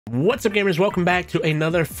What's up, gamers? Welcome back to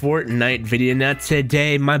another Fortnite video. Now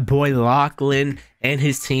today my boy Lachlan and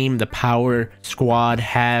his team, the Power Squad,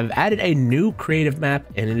 have added a new creative map,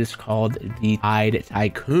 and it is called the Tide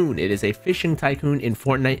Tycoon. It is a fishing tycoon in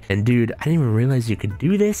Fortnite, and dude, I didn't even realize you could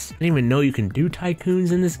do this. I didn't even know you can do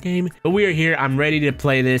tycoons in this game, but we are here. I'm ready to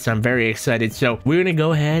play this. I'm very excited. So we're gonna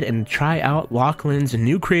go ahead and try out Lachlan's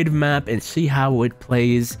new creative map and see how it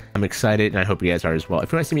plays. I'm excited, and I hope you guys are as well.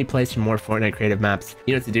 If you want to see me play some more Fortnite creative maps,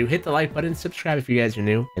 you know what to do. Hit the like button, subscribe if you guys are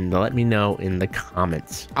new, and let me know in the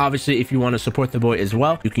comments. Obviously, if you want to support the boy as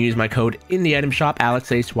well, you can use my code in the item shop,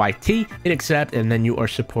 AlexACE, hit accept, and then you are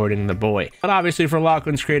supporting the boy. But obviously for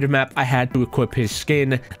Lachlan's creative map, I had to equip his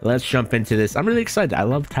skin. Let's jump into this. I'm really excited. I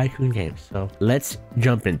love tycoon games, so let's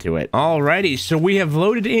jump into it. Alrighty, so we have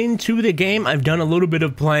loaded into the game. I've done a little bit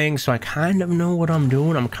of playing, so I kind of know what I'm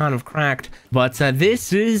doing. I'm kind of cracked, but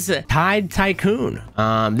this is Tide Tycoon.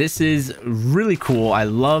 This is really cool. I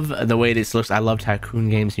love the way this looks. I love tycoon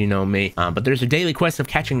games, you know me. But there's a daily quest of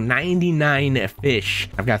catching 99 fish.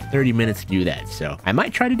 I've got 30 minutes to do that, so I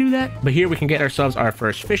might try to do that. But here we can get ourselves our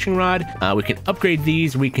first fishing rod. We can upgrade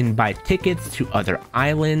these. We can buy tickets to other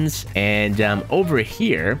islands, and over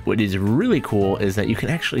here, what is really cool is that you can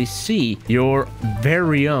actually see your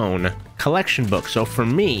very own collection book. So for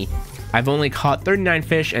me, I've only caught 39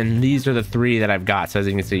 fish, and these are the 3 that I've got. So as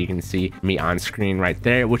you can see me on screen right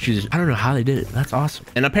there, which is, I don't know how they did it. That's awesome.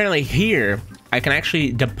 And apparently here, I can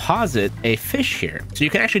actually deposit a fish here. So you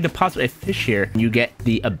can actually deposit a fish here, and you get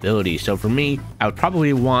the ability. So for me, I would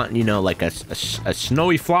probably want, you know, like a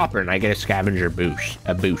snowy flopper, and I get a scavenger boost.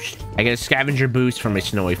 I get a scavenger boost from a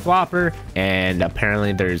snowy flopper, and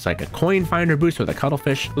apparently there's like a coin finder boost with a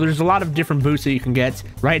cuttlefish. So there's a lot of different boosts that you can get.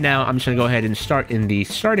 Right now, I'm just gonna go ahead and start in the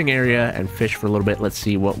starting area and fish for a little bit. Let's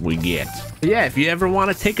see what we get. But yeah, if you ever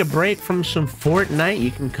want to take a break from some Fortnite, you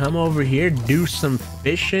can come over here, do some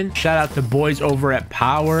fishing. Shout out to boys over at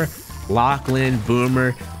Power, Lachlan,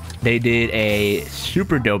 Boomer. They did a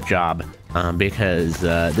super dope job because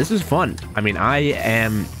this is fun. I mean, I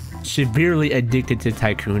am severely addicted to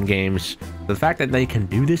tycoon games. The fact that they can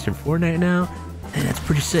do this in Fortnite now, man, that's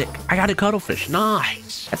pretty sick. I got a cuttlefish.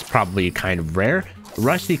 Nice. That's probably kind of rare.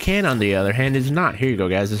 Rusty can, on the other hand, is not. Here you go,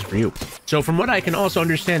 guys. This is for you. So from what I can also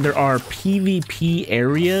understand, there are PvP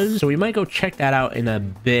areas, so we might go check that out in a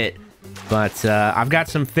bit. But I've got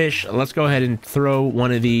some fish. Let's go ahead and throw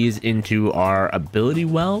one of these into our ability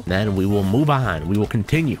well. Then we will move on. We will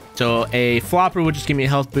continue. So a flopper would just give me a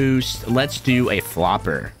health boost. Let's do a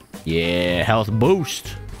flopper. Yeah, health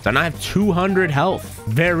boost. So now I have 200 health.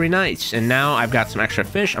 Very nice. And now I've got some extra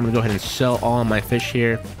fish. I'm gonna go ahead and sell all my fish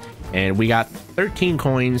here. And we got 13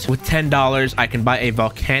 coins. With $10, I can buy a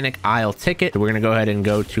Volcanic Isle ticket. So we're gonna go ahead and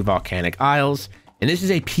go to Volcanic Isles. And this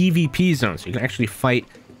is a PvP zone, so you can actually fight.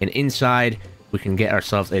 And inside, we can get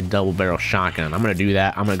ourselves a double barrel shotgun. I'm gonna do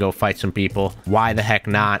that. I'm gonna go fight some people. Why the heck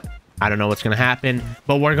not? I don't know what's gonna happen,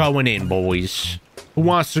 but we're going in, boys. Who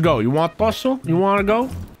wants to go? You want bustle? You want to go?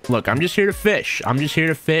 Look, I'm just here to fish. I'm just here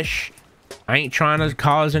to fish. I ain't trying to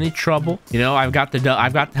cause any trouble. You know, I've got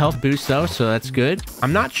the health boost though, so that's good.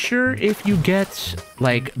 I'm not sure if you get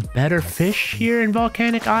like better fish here in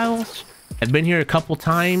Volcanic Isles. I've been here a couple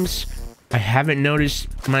times. I haven't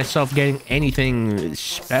noticed myself getting anything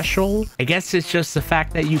special. I guess it's just the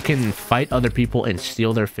fact that you can fight other people and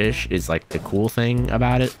steal their fish is like the cool thing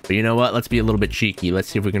about it. But you know what? Let's be a little bit cheeky. Let's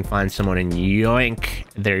see if we can find someone and yoink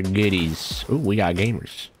their goodies. Ooh, we got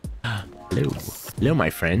gamers. Hello. Hello, my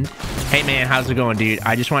friend. Hey, man, how's it going, dude?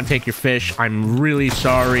 I just want to take your fish. I'm really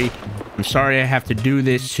sorry. I'm sorry I have to do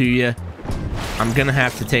this to you. I'm gonna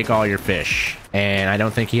have to take all your fish. And I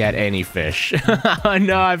don't think he had any fish.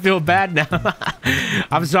 No, I feel bad now.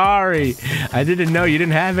 I'm sorry. I didn't know you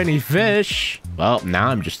didn't have any fish. Well, now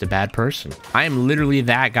I'm just a bad person. I am literally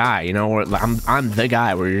that guy, you know, where I'm the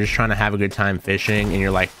guy where you're just trying to have a good time fishing and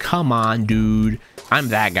you're like, come on, dude. I'm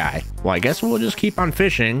that guy. Well, I guess we'll just keep on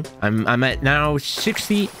fishing. I'm at now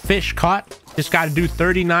 60 fish caught. Just got to do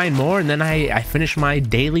 39 more, and then I finish my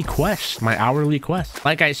daily quest, my hourly quest.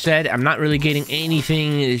 Like I said, I'm not really getting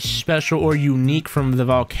anything special or unique from the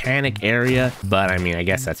volcanic area, but I mean, I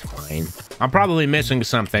guess that's fine. I'm probably missing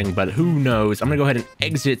something, but who knows? I'm gonna go ahead and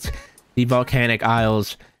exit the Volcanic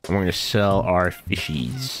Isles, and we're gonna sell our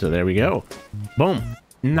fishies. So there we go. Boom.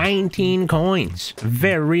 19 coins.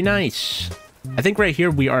 Very nice. I think right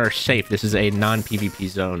here we are safe. This is a non-PvP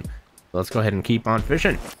zone. Let's go ahead and keep on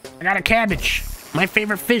fishing. I got a cabbage, my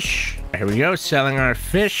favorite fish. Here we go, selling our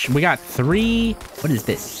fish. We got 3, what is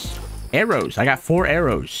this? Arrows. I got 4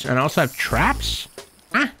 arrows, and I also have traps.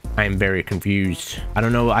 I am very confused. I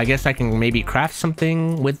don't know. I guess I can maybe craft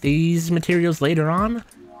something with these materials later on.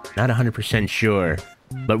 Not 100% sure.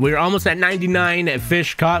 But we're almost at 99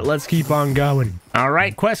 fish caught. Let's keep on going. All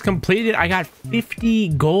right, quest completed. I got 50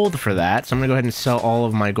 gold for that. So I'm gonna go ahead and sell all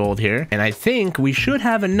of my gold here. And I think we should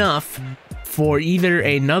have enough for either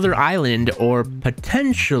another island or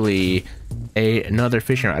potentially another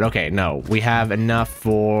fishing rod. Okay, no, we have enough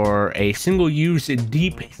for a single-use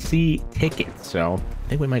deep sea ticket. So I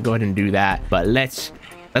think we might go ahead and do that. But let's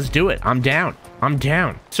do it. I'm down. I'm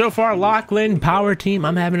down. So far, Lachlan, power team,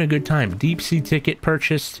 I'm having a good time. Deep sea ticket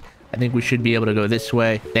purchased. I think we should be able to go this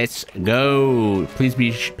way. Let's go. Please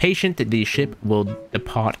be patient. The ship will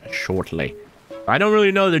depart shortly. I don't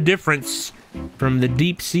really know the difference from the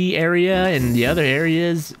deep sea area and the other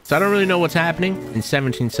areas, so I don't really know what's happening in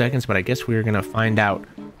 17 seconds, but I guess we're gonna find out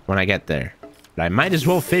when I get there. But I might as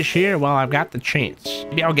well fish here while I've got the chance.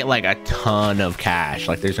 Maybe I'll get like a ton of cash.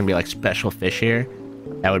 Like there's gonna be like special fish here.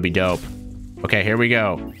 That would be dope. Okay, here we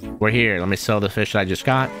go. We're here. Let me sell the fish that I just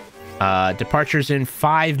got. Departure's in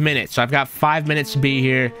 5 minutes, so I've got 5 minutes to be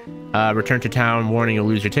here. Return to town. Warning, you'll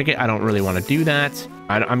lose your ticket. I don't really want to do that.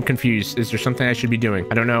 I'm confused. Is there something I should be doing?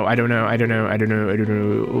 I don't know.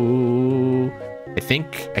 Ooh. I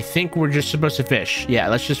think we're just supposed to fish. Yeah,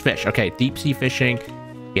 let's just fish. Okay, deep sea fishing.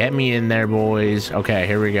 Get me in there, boys. Okay,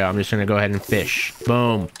 here we go. I'm just gonna go ahead and fish.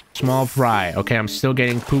 Boom. Small fry. Okay, I'm still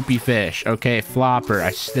getting poopy fish. Okay, flopper.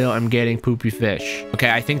 I still am getting poopy fish. Okay,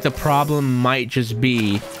 I think the problem might just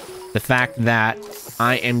be the fact that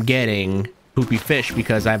I am getting poopy fish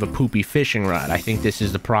because I have a poopy fishing rod. I think this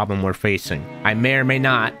is the problem we're facing. I may or may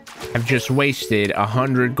not have just wasted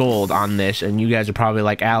 100 gold on this, and you guys are probably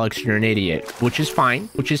like, Alex, you're an idiot, which is fine.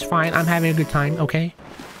 I'm having a good time. Okay.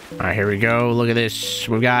 All right, here we go. Look at this.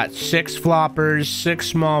 We've got 6 floppers, 6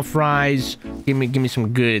 small fries. Give me some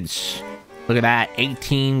goods. Look at that,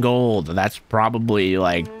 18 gold. That's probably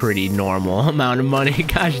like pretty normal amount of money.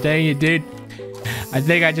 Gosh dang it, dude. I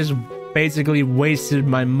think I just basically wasted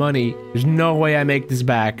my money. There's no way I make this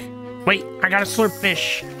back. Wait, I got a slurp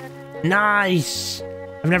fish. Nice.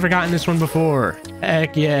 I've never gotten this one before.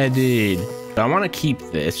 Heck yeah, dude. So I want to keep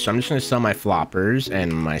this. So I'm just going to sell my floppers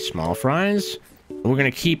and my small fries. We're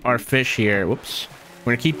going to keep our fish here. Whoops.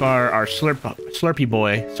 We're going to keep our slurpy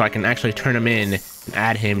boy so I can actually turn him in and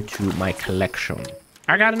add him to my collection.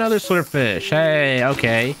 I got another slurp fish. Hey,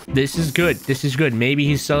 okay. This is good. This is good. Maybe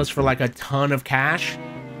he sells for like a ton of cash.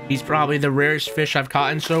 He's probably the rarest fish I've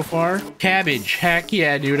caught in so far. Cabbage. Heck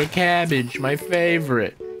yeah, dude. A cabbage. My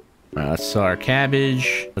favorite. Let's sell our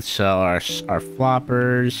cabbage. Let's sell our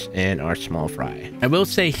floppers and our small fry. I will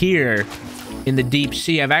say here in the deep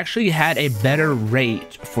sea, I've actually had a better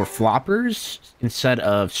rate for floppers instead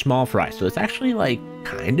of small fry. So it's actually like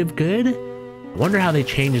kind of good. I wonder how they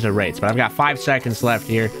change the rates, but I've got 5 seconds left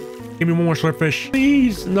here. Give me one more slurp fish,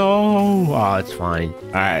 please. No. Oh, it's fine.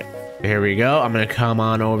 All right. Here we go. I'm going to come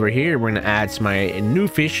on over here. We're going to add my new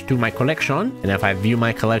fish to my collection. And if I view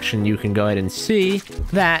my collection, you can go ahead and see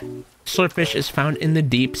that slurpfish is found in the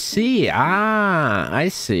deep sea. Ah, I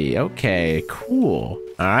see. Okay, cool.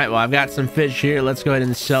 All right, well, I've got some fish here. Let's go ahead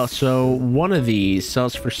and sell. So one of these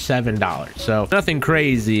sells for $7. So nothing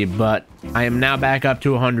crazy, but I am now back up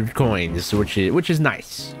to 100 coins, which is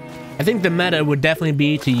nice. I think the meta would definitely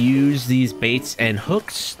be to use these baits and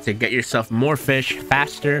hooks to get yourself more fish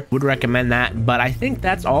faster. Would recommend that, but I think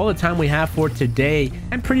that's all the time we have for today.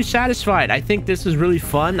 I'm pretty satisfied. I think this is really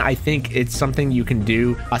fun. I think it's something you can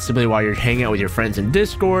do possibly while you're hanging out with your friends in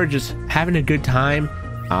Discord, just having a good time.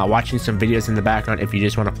 Watching some videos in the background. If you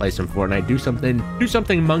just want to play some Fortnite, do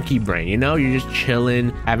something monkey brain, you know, you're just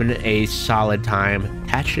chilling, having a solid time,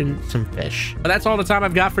 catching some fish. But that's all the time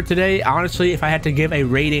I've got for today. Honestly, if I had to give a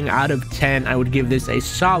rating out of 10, I would give this a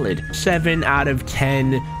solid 7 out of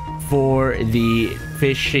 10 for the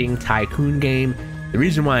fishing tycoon game. The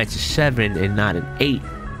reason why it's a 7 and not an 8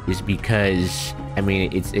 is because, I mean,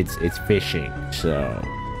 it's fishing, so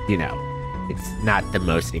you know, it's not the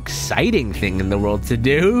most exciting thing in the world to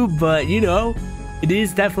do, but you know, it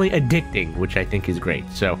is definitely addicting, which I think is great.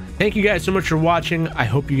 So thank you guys so much for watching. I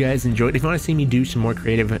hope you guys enjoyed. If you want to see me do some more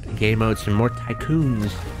creative game modes, some more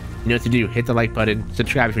tycoons, you know what to do. Hit the like button,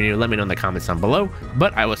 subscribe if you're new, let me know in the comments down below.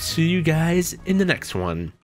 But I will see you guys in the next one.